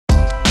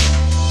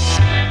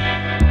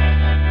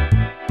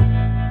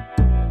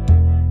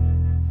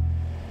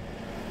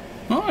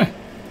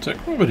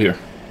Tech Rabbit here.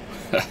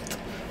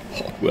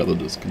 Hot weather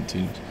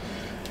discontinued.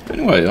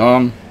 Anyway,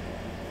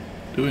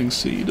 doing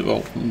C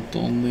development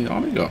on the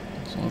Amiga,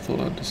 so I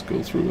thought I'd just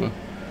go through a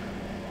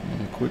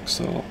quick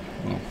setup.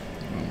 Well,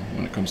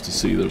 when it comes to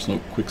C, there's no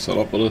quick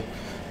setup, but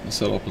a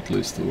setup at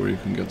least where you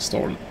can get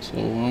started.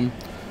 So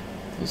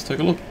let's take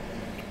a look.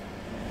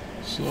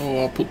 So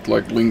I'll put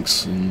like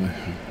links in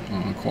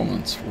the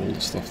comments for all the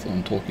stuff that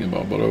I'm talking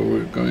about, but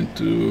we're going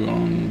to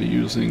be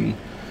using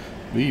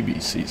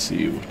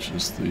VBCC, which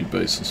is the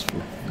basis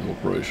for the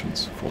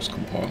operations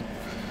cross-compile.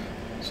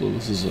 So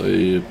this is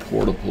a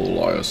portable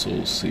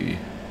ISO-C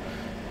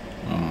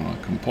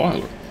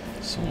compiler.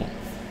 So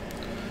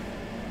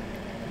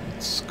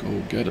let's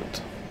go get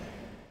it.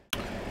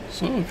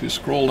 So if you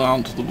scroll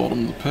down to the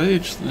bottom of the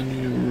page,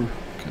 then you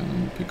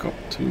can pick up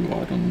two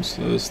items.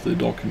 There's the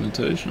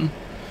documentation,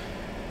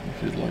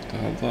 if you'd like to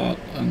have that,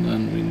 and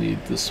then we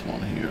need this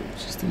one here,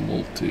 which is the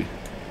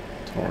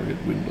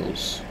multi-target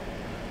Windows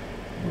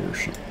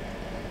version.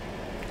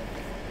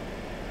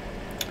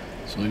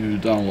 So you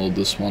download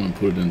this one and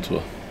put it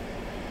into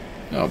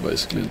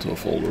basically into a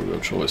folder of your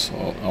choice.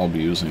 I'll be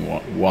using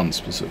one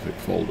specific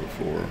folder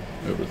for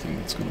everything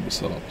that's going to be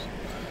set up.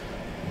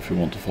 If you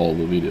want to follow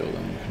the video,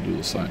 then you can do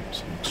the same.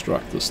 So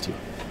extract this to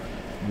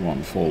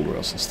one folder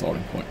as a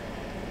starting point.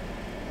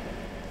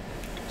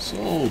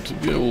 So to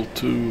be able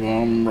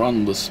to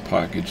run this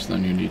package,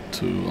 then you need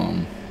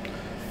to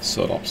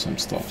set up some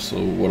stuff.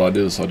 So what I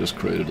did is I just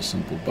created a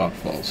simple bat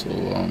file. So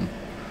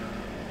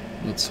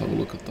let's have a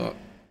look at that.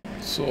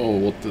 So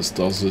what this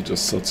does, it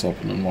just sets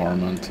up an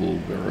environmental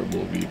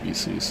variable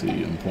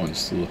VBCC and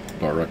points to the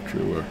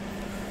directory where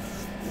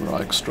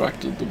I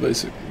extracted the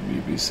basic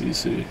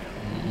VBCC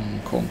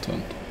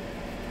content.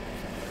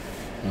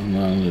 And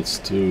then it's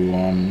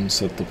to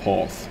set the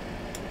path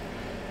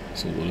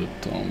so that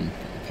it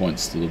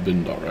points to the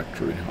bin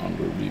directory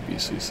under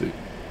VBCC.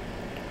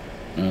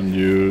 And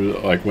you,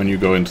 like when you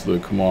go into the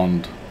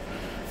command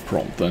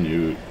prompt, then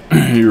you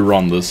you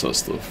run this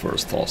as the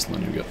first task, and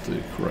then you get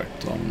the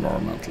correct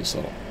environmental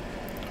setup.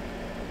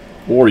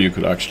 Or you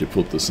could actually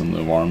put this in the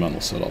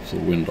environmental setup for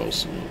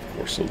Windows, of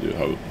course, so you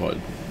have it by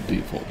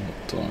default.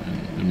 But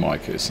in my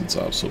case, since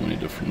I have so many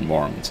different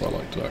environments, I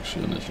like to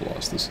actually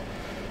initialize this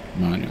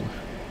manually.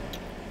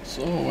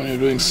 So when you're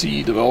doing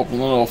C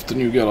development, often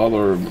you get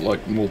other,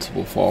 like,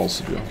 multiple files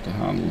that you have to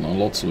handle, and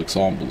lots of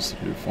examples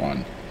that you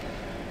find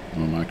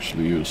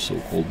actually use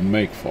so-called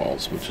make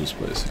files, which is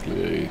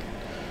basically a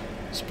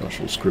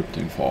special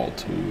scripting file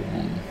to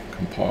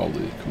compile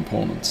the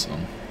components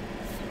and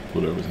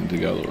put everything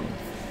together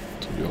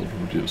to be able to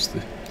produce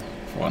the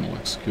final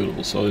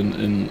executable. So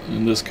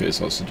in this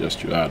case, I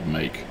suggest you add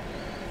make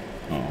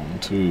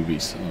to the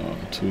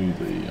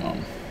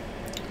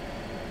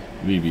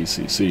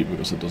VBCC,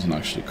 because it doesn't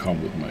actually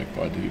come with make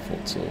by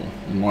default. So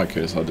in my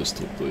case, I just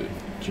took the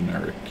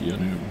generic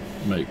GNU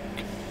make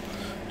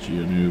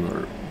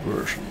GNU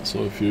version.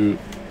 So if you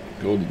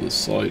go to this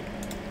site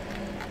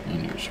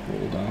and you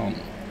scroll down,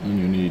 and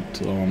you need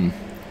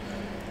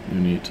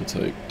to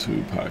take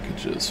two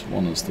packages.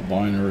 One is the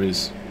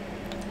binaries,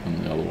 and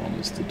the other one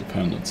is the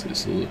dependencies.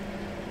 So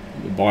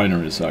the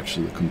binary is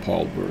actually the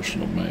compiled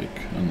version of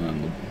make, and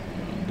then the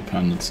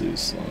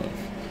dependencies,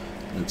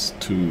 it's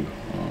two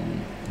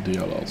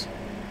DLLs.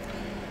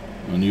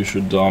 And you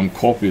should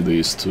copy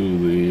these to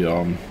the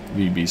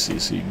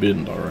VBCC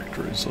bin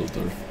directory, so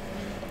that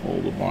all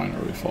the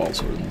binary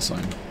files are in the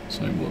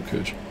same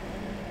location.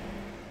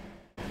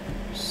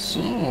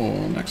 So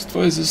next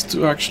phase is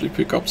to actually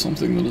pick up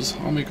something that is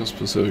Amiga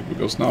specific,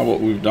 because now what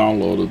we've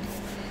downloaded,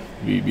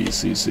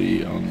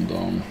 VBCC and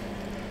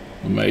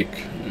the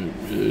make,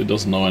 it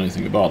doesn't know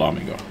anything about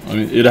Amiga. I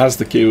mean, it has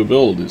the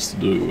capabilities to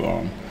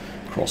do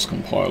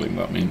cross-compiling.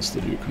 That means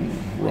that you can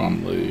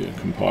run the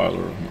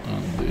compiler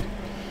and the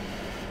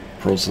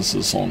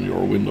processes on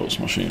your Windows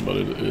machine, but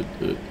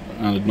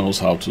it knows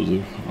how to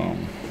do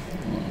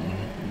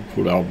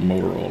put out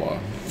Motorola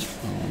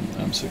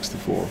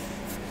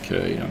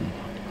M64K and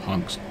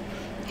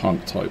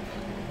hunk type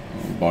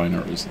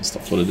binaries and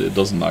stuff, but it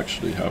doesn't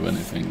actually have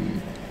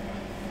anything.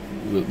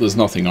 There's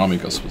nothing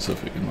Amiga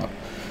specific in that.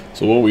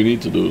 So what we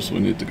need to do is we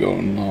need to go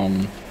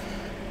and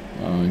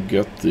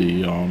get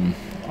the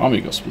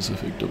Amiga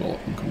specific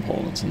development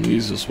components, and the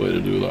easiest way to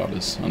do that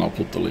is, and I'll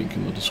put the link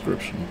in the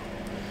description,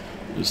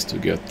 is to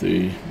get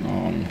the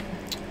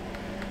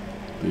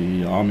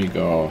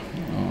Amiga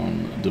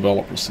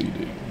developer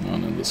CD,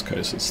 and in this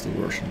case it's the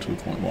version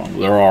 2.1.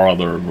 There are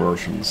other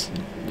versions.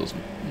 It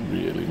doesn't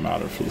really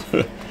matter for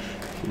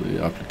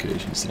the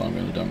applications that I'm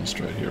going to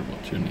demonstrate here,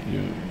 but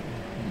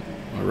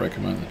I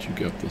recommend that you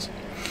get this.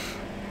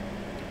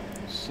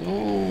 So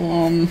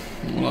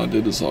what I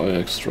did is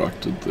I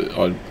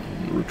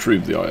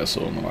retrieved the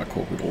ISO, and then I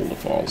copied all the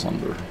files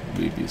under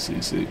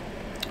VBCC.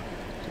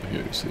 So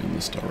here you see in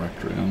this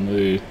directory,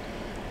 and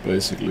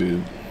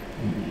basically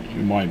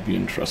you might be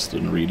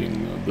interested in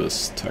reading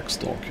this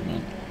text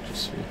document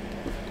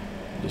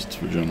just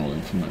for general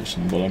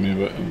information, but I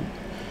mean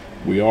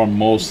we are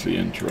mostly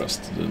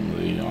interested in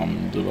the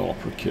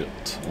developer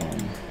kit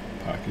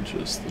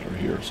packages that are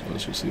here. So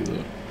as you see,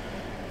 there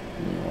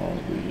are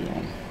the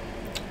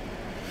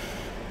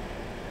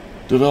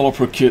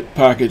developer kit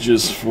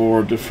packages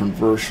for different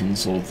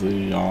versions of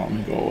the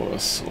Amiga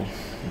OS. So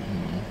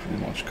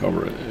pretty much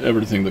cover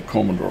everything that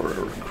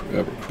Commodore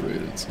ever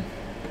created.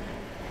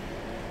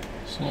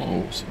 So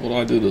what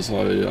I did is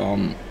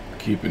I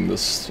keeping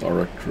this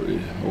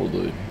directory or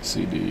the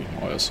CD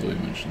ISO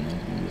image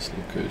in this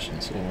location.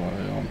 So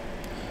I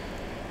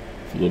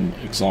for the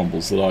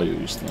examples that I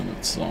used, then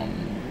it's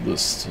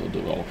this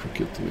developer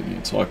kit that we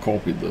need. So I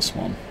copied this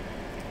one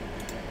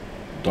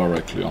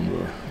directly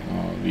under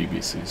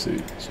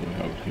VBCC, so we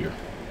have it here,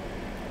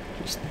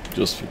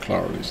 just for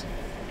clarity's.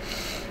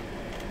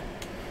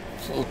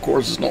 So of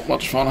course it's not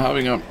much fun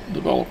having a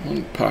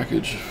development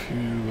package if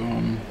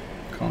you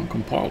can't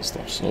compile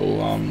stuff. So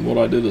what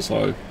I did is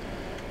I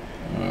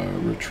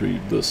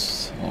retrieved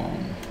this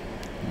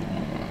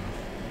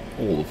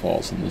all the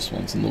files in this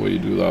one, and the way you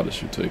do that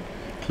is you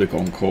click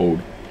on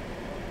code,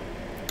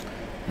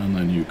 and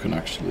then you can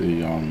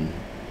actually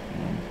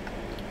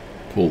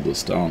pull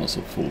this down as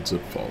a full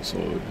zip file.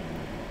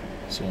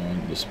 So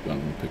I'm just going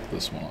to pick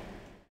this one up.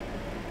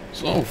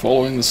 So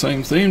following the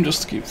same theme,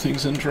 just to keep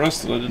things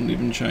interesting, I didn't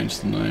even change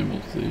the name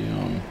of the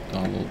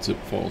download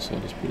zip file, so I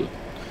just put it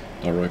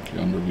directly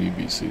under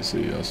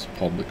VBCC as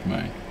public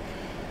main.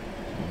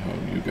 So how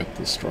you get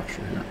this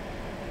structure here.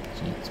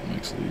 So it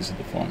makes it easy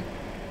to find.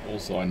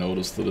 Also, I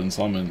noticed that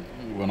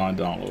when I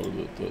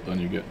downloaded it, then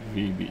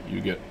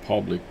you get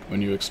public.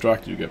 When you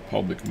extract, you get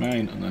public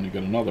main, and then you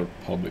get another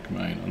public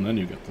main, and then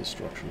you get this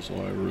structure. So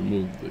I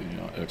removed the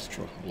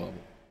extra level.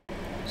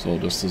 So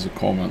just as a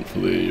comment for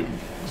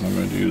because I'm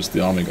going to use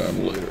the Amiga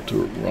emulator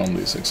to run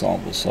these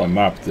examples. So I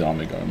mapped the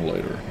Amiga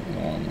emulator,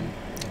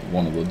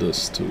 one of the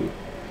disks,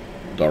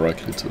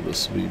 directly to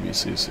this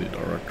VBCC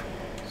directory.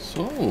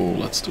 So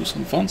let's do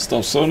some fun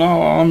stuff. So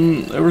now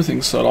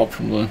everything's set up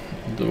from the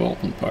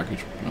development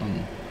package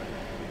and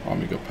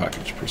Amiga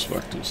package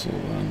perspective. So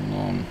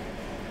then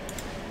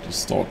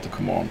just start the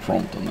command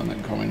prompt, and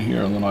then come in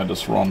here, and then I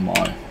just run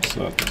my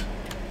set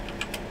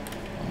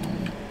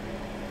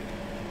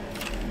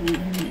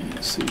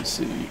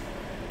VBCC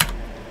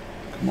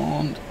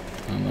command,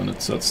 and then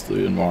it sets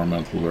the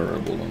environmental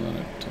variable, and then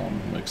it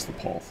makes the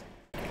path.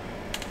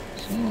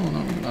 So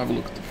now we can have a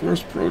look at the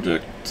first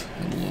project,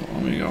 Hello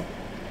Amiga.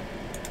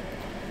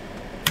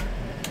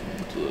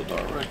 To the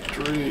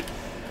directory,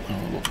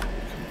 have a look what we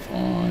can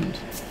find,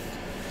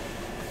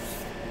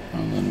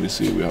 and then we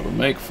see we have a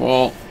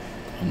makefile,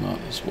 and that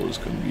is what is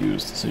going to be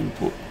used as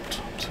input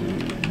to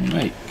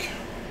make.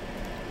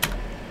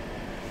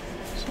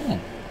 So,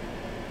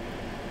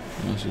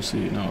 as you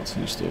see now, it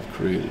seems to have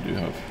created. You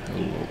have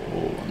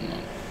hello, and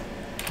then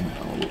we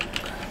have a look,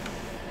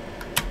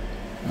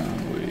 and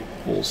we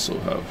also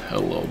have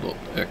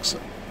hello.exe.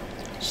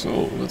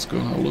 So let's go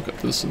and have a look at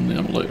this in the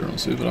emulator and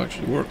see if it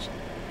actually works.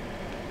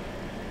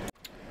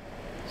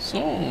 So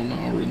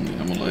now we're in the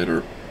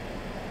emulator,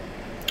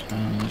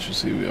 and as you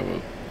see, we have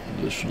an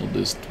additional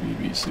disk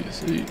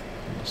VBCC,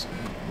 this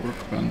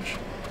workbench,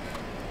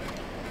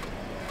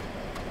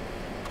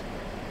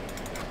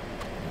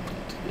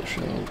 and to the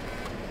shell.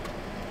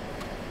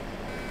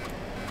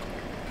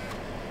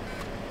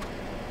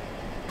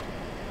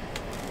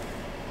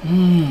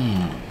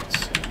 Let's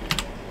see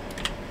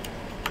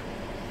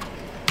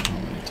how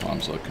many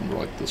times I can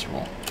write this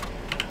wrong.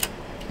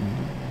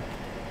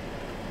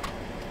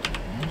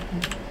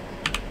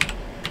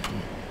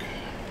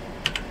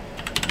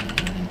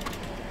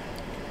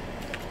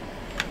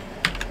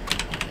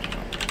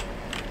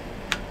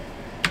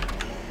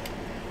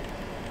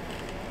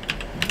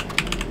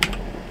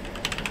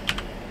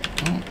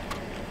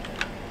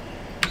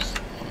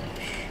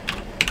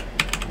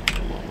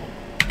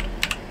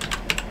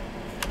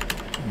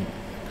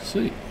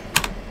 See.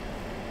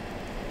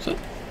 So,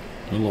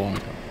 hello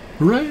Amiga.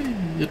 Hooray!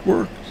 It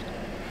works.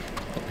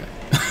 Okay.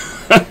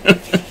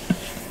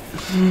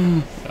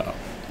 Yeah,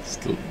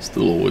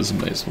 still always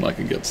amazed when I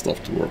can get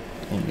stuff to work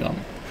on the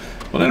Amiga.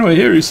 But anyway,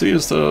 here you see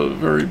is a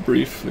very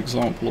brief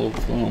example of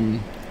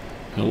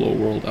Hello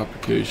World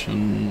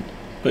application,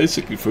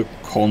 basically for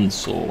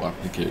console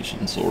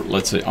applications, or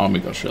let's say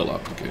Amiga shell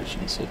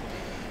applications. So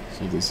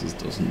this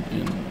doesn't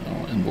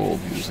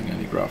involve using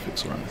any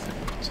graphics or anything.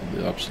 So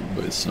the absolute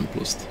base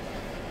simplest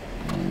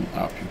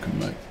app you can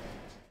make.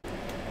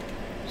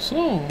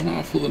 So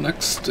now for the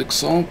next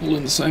example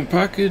in the same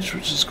package,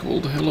 which is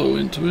called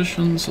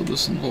hellointuition. So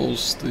this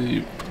involves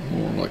the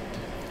more like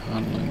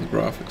handling the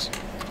graphics.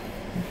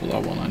 And for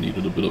that one I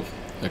needed a bit of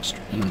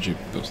extra energy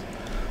because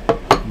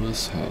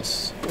this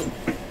has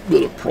a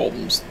bit of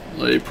problems.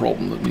 A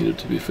problem that needed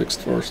to be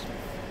fixed first.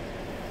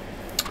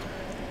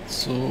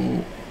 So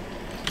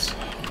let's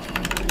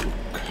have a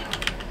look.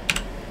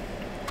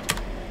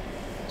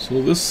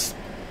 So this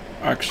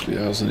actually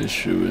has an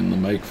issue in the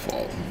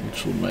makefile,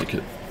 which will make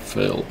it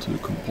fail to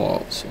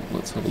compile. So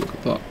let's have a look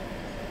at that.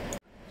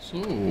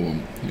 So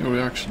here we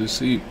actually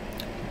see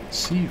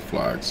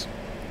CFLAGS.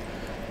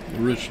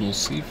 The original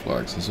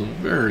CFLAGS has a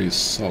very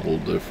subtle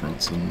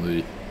difference in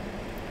the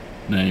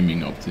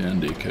naming of the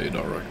NDK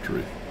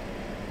directory.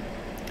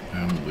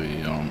 and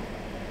the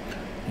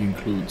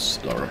includes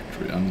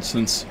directory. And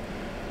since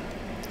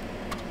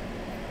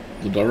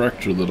the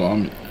directory that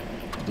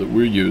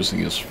we're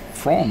using is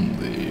from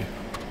the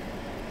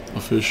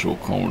official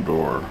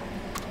Commodore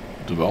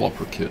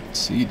developer kit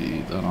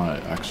CD, then I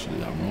actually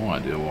have no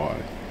idea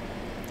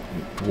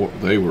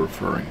what they were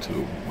referring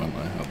to when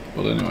they had.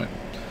 But anyway,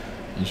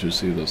 as you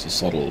see, there's a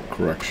subtle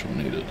correction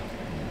needed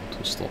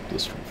to stop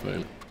this from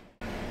failing.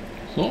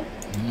 So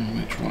let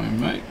me try and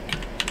make.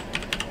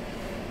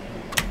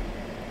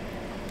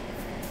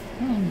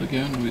 And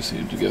again, we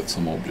seem to get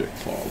some object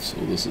files,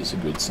 so this is a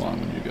good sign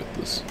when you get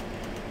this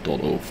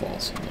 .o file,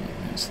 so then it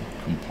means the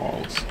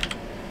compile is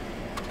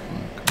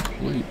kind of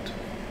complete.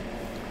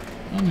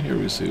 And here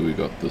we see we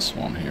got this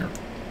one here.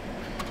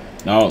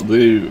 Now,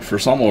 for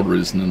some odd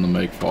reason in the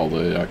makefile,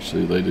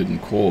 they didn't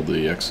call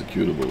the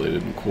executable, they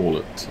didn't call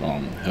it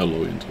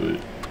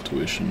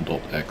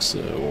hellointuition.exe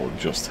or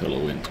just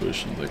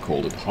hellointuition, they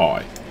called it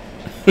hi.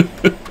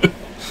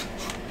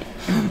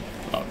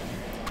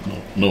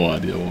 No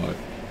idea why.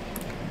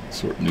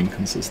 Sort of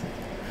inconsistent.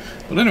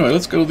 But anyway,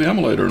 let's go to the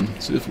emulator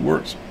and see if it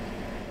works.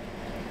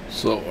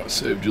 So I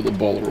saved you the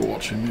bother of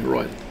watching me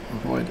right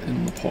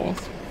in the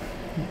path.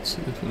 Let's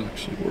see if it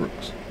actually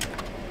works.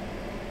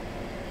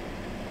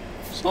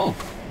 So,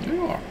 there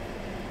you are.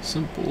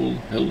 Simple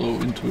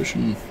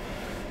hellointuition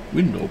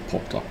window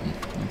popped up, and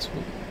that's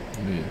what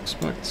we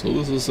expect. So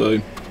this is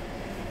a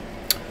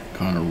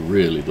kind of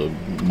really the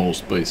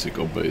most basic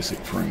of basic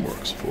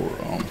frameworks for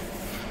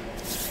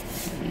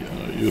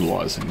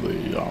utilizing the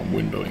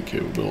windowing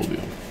capability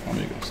of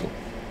Amiga.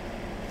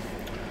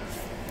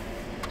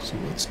 So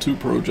that's 2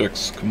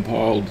 projects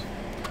compiled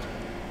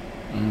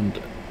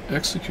and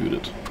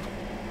executed.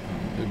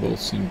 They both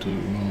seem to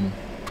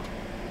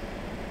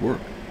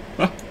work.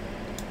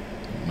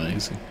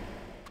 Amazing.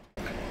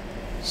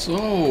 So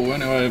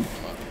anyway,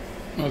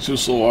 as you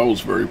saw, I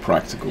was very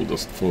practical,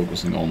 just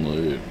focusing on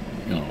the,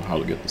 how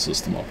to get the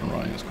system up and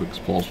running as quick as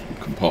possible.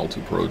 Compile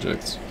 2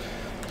 projects,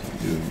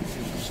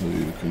 so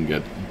you can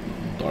get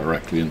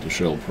directly into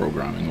shell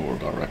programming or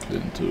directly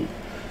into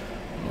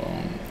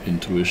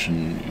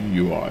Intuition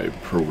UI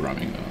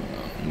programming.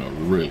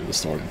 Really the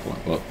starting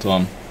point. But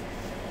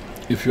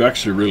if you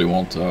actually really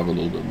want to have a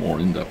little bit more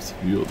in-depth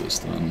view of this,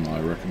 then I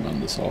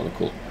recommend this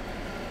article,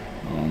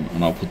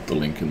 and I'll put the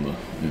link in the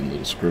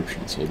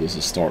description. So this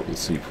is Start with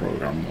C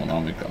Programming on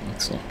Amiga.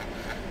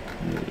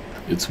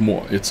 It's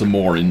a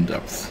more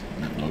in-depth,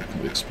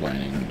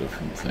 explaining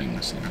different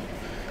things and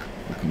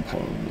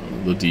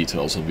the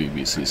details of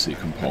VBCC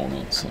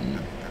components and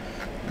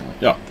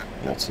yeah,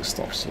 lots of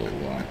stuff. So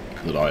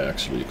that I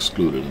actually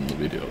excluded in the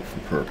video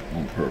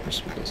on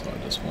purpose, because I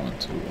just wanted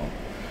to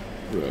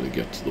really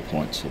get to the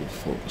point, sort of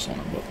focus on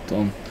it. But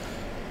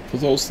for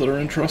those that are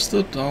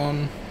interested,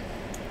 can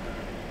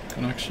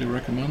actually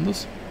recommend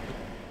this.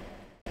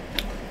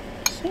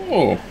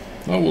 So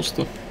that was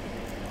the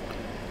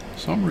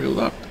summary of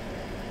that.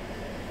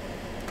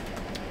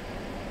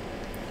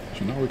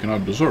 So now we can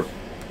have dessert.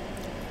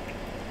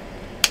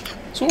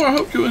 So I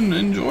hope you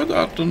enjoyed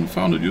that and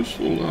found it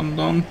useful,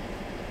 and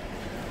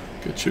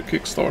get you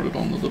kick-started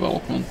on the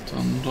development,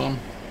 and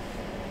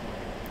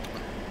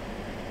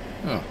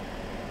yeah.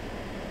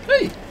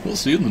 Hey, we'll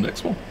see you in the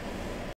next one.